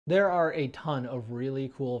There are a ton of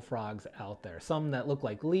really cool frogs out there. Some that look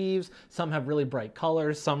like leaves, some have really bright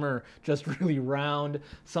colors, some are just really round,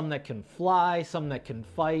 some that can fly, some that can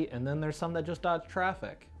fight, and then there's some that just dodge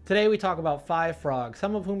traffic. Today we talk about 5 frogs,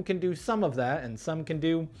 some of whom can do some of that and some can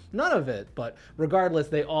do none of it, but regardless,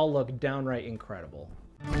 they all look downright incredible.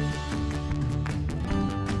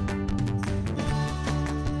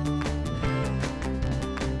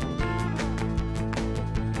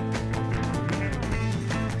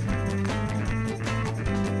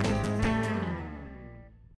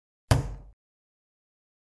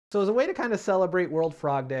 So as a way to kind of celebrate World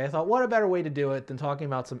Frog Day, I thought what a better way to do it than talking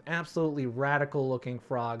about some absolutely radical looking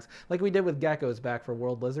frogs like we did with geckos back for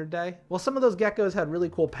World Lizard Day. Well, some of those geckos had really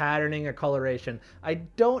cool patterning or coloration. I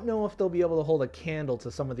don't know if they'll be able to hold a candle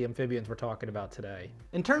to some of the amphibians we're talking about today.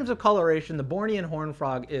 In terms of coloration, the Bornean horned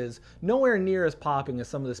frog is nowhere near as popping as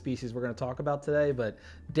some of the species we're going to talk about today, but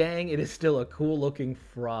dang, it is still a cool looking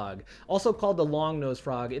frog. Also called the long-nosed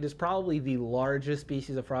frog, it is probably the largest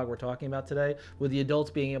species of frog we're talking about today, with the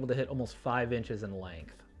adults being able to hit almost 5 inches in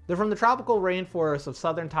length. They're from the tropical rainforests of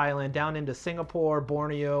southern Thailand down into Singapore,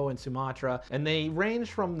 Borneo, and Sumatra, and they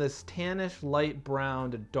range from this tannish light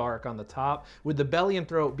brown to dark on the top, with the belly and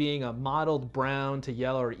throat being a mottled brown to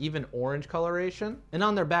yellow or even orange coloration. And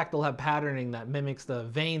on their back they'll have patterning that mimics the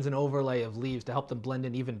veins and overlay of leaves to help them blend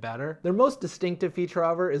in even better. Their most distinctive feature,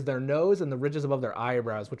 however, is their nose and the ridges above their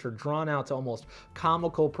eyebrows, which are drawn out to almost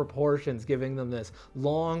comical proportions, giving them this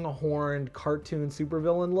long-horned cartoon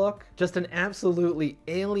supervillain look. Just an absolutely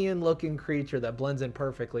alien looking creature that blends in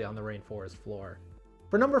perfectly on the rainforest floor.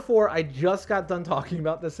 For number 4, I just got done talking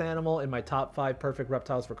about this animal in my top 5 perfect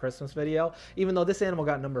reptiles for Christmas video, even though this animal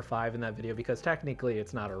got number 5 in that video because technically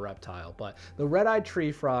it's not a reptile. But the red-eyed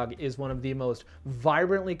tree frog is one of the most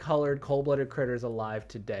vibrantly colored cold-blooded critters alive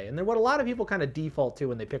today, and they're what a lot of people kind of default to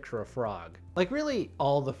when they picture a frog. Like really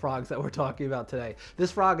all the frogs that we're talking about today.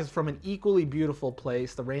 This frog is from an equally beautiful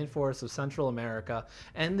place, the rainforests of Central America,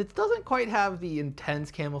 and it doesn't quite have the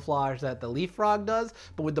intense camouflage that the leaf frog does,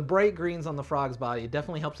 but with the bright greens on the frog's body, it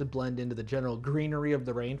definitely helps it blend into the general greenery of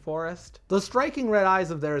the rainforest. Those striking red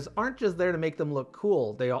eyes of theirs aren't just there to make them look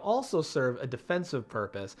cool, they also serve a defensive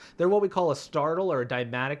purpose. They're what we call a startle or a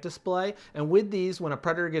dymatic display, and with these, when a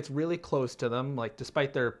predator gets really close to them, like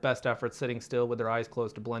despite their best efforts sitting still with their eyes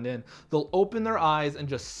closed to blend in, they'll open their eyes and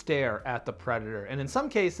just stare at the predator. And in some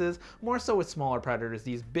cases, more so with smaller predators,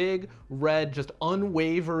 these big, red, just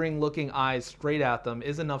unwavering looking eyes straight at them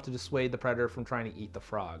is enough to dissuade the predator from trying to eat the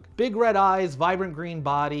frog. Big red eyes, vibrant green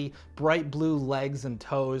body, bright blue legs and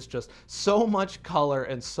toes, just so much color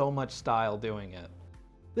and so much style doing it.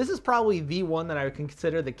 This is probably the one that I would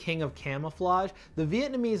consider the king of camouflage. The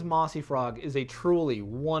Vietnamese mossy frog is a truly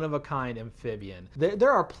one-of-a-kind amphibian.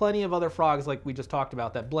 There are plenty of other frogs like we just talked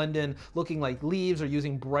about that blend in looking like leaves or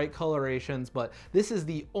using bright colorations, but this is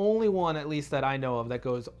the only one, at least that I know of, that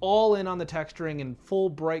goes all in on the texturing and full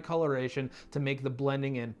bright coloration to make the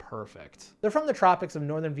blending in perfect. They're from the tropics of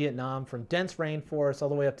northern Vietnam, from dense rainforests all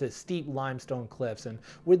the way up to steep limestone cliffs, and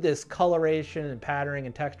with this coloration and patterning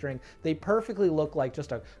and texturing, they perfectly look like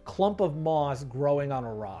just a clump of moss growing on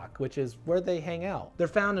a rock, which is where they hang out. They're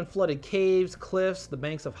found in flooded caves, cliffs, the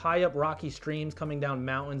banks of high up rocky streams coming down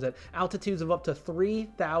mountains at altitudes of up to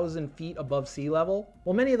 3,000 feet above sea level.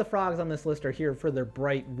 While many of the frogs on this list are here for their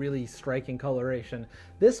bright, really striking coloration,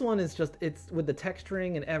 this one is just, it's with the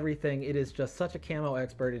texturing and everything, it is just such a camo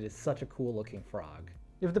expert. It is such a cool looking frog.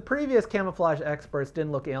 If the previous camouflage experts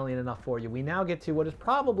didn't look alien enough for you, we now get to what is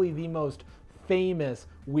probably the most famous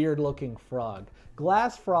weird looking frog.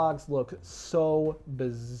 Glass frogs look so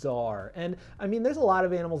bizarre. And I mean, there's a lot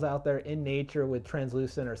of animals out there in nature with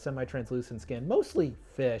translucent or semi-translucent skin, mostly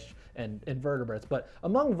fish and invertebrates, but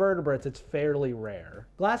among vertebrates, it's fairly rare.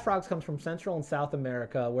 Glass frogs comes from Central and South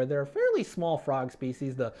America, where they're a fairly small frog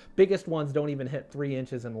species. The biggest ones don't even hit 3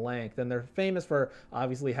 inches in length, and they're famous for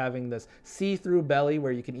obviously having this see-through belly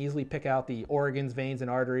where you can easily pick out the organs, veins,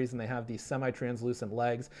 and arteries, and they have these semi-translucent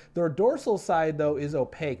legs. Their dorsal side, though, is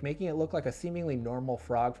opaque, making it look like a seemingly normal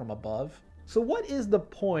frog from above. So what is the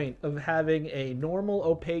point of having a normal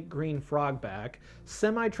opaque green frog back,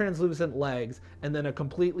 semi-translucent legs, and then a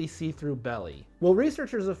completely see-through belly? Well,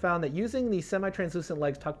 researchers have found that using the semi-translucent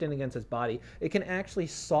legs tucked in against its body, it can actually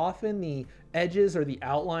soften the edges or the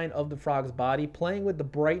outline of the frog's body, playing with the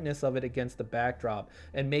brightness of it against the backdrop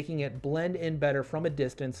and making it blend in better from a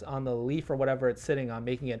distance on the leaf or whatever it's sitting on,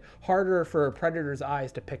 making it harder for a predator's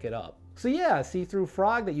eyes to pick it up. So yeah, a see-through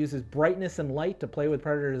frog that uses brightness and light to play with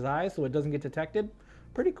predators' eyes so it doesn't get detected.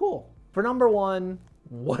 Pretty cool. For number 1,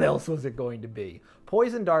 what else was it going to be?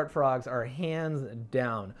 Poison dart frogs are hands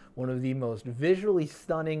down one of the most visually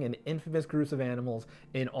stunning and infamous groups of animals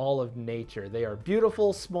in all of nature. They are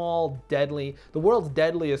beautiful, small, deadly. The world's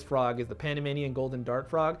deadliest frog is the Panamanian golden dart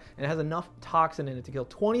frog, and it has enough toxin in it to kill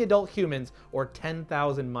 20 adult humans or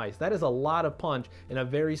 10,000 mice. That is a lot of punch in a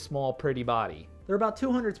very small, pretty body. There are about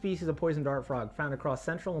 200 species of poison dart frog found across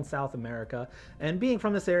Central and South America, and being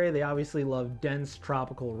from this area, they obviously love dense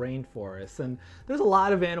tropical rainforests. And there's a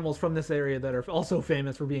lot of animals from this area that are also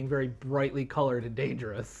famous for being very brightly colored and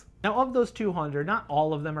dangerous. Now, of those 200, not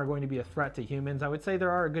all of them are going to be a threat to humans. I would say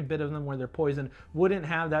there are a good bit of them where their poison wouldn't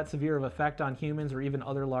have that severe of effect on humans or even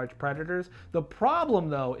other large predators. The problem,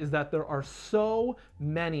 though, is that there are so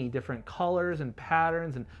many different colors and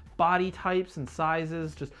patterns and body types and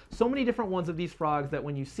sizes, just so many different ones of these frogs that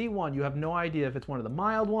when you see one, you have no idea if it's one of the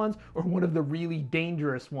mild ones or one of the really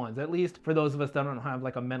dangerous ones, at least for those of us that don't have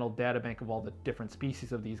like a mental data bank of all the different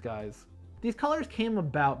species of these guys. These colors came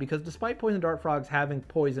about because despite poison dart frogs having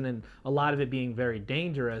poison and a lot of it being very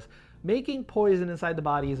dangerous, making poison inside the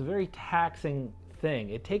body is a very taxing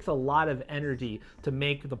thing. It takes a lot of energy to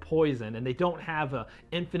make the poison, and they don't have an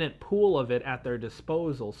infinite pool of it at their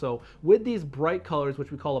disposal. So with these bright colors,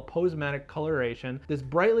 which we call a posematic coloration, this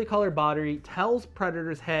brightly colored body tells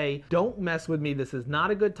predators, hey, don't mess with me, this is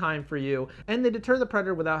not a good time for you, and they deter the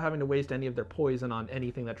predator without having to waste any of their poison on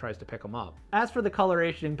anything that tries to pick them up. As for the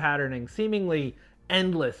coloration patterning, seemingly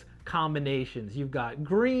endless combinations. You've got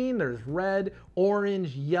green, there's red,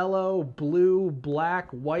 orange, yellow, blue, black,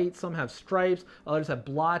 white. Some have stripes, others have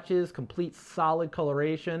blotches, complete solid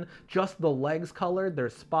coloration. Just the legs colored,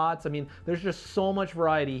 there's spots. I mean, there's just so much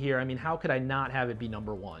variety here. I mean, how could I not have it be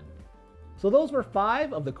number one? So those were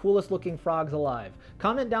 5 of the coolest looking frogs alive.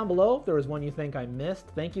 Comment down below if there was one you think I missed.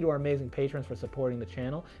 Thank you to our amazing patrons for supporting the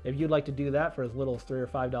channel. If you'd like to do that for as little as $3 or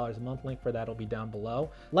 $5 a month, link for that will be down below.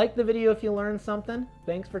 Like the video if you learned something.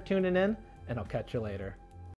 Thanks for tuning in, and I'll catch you later.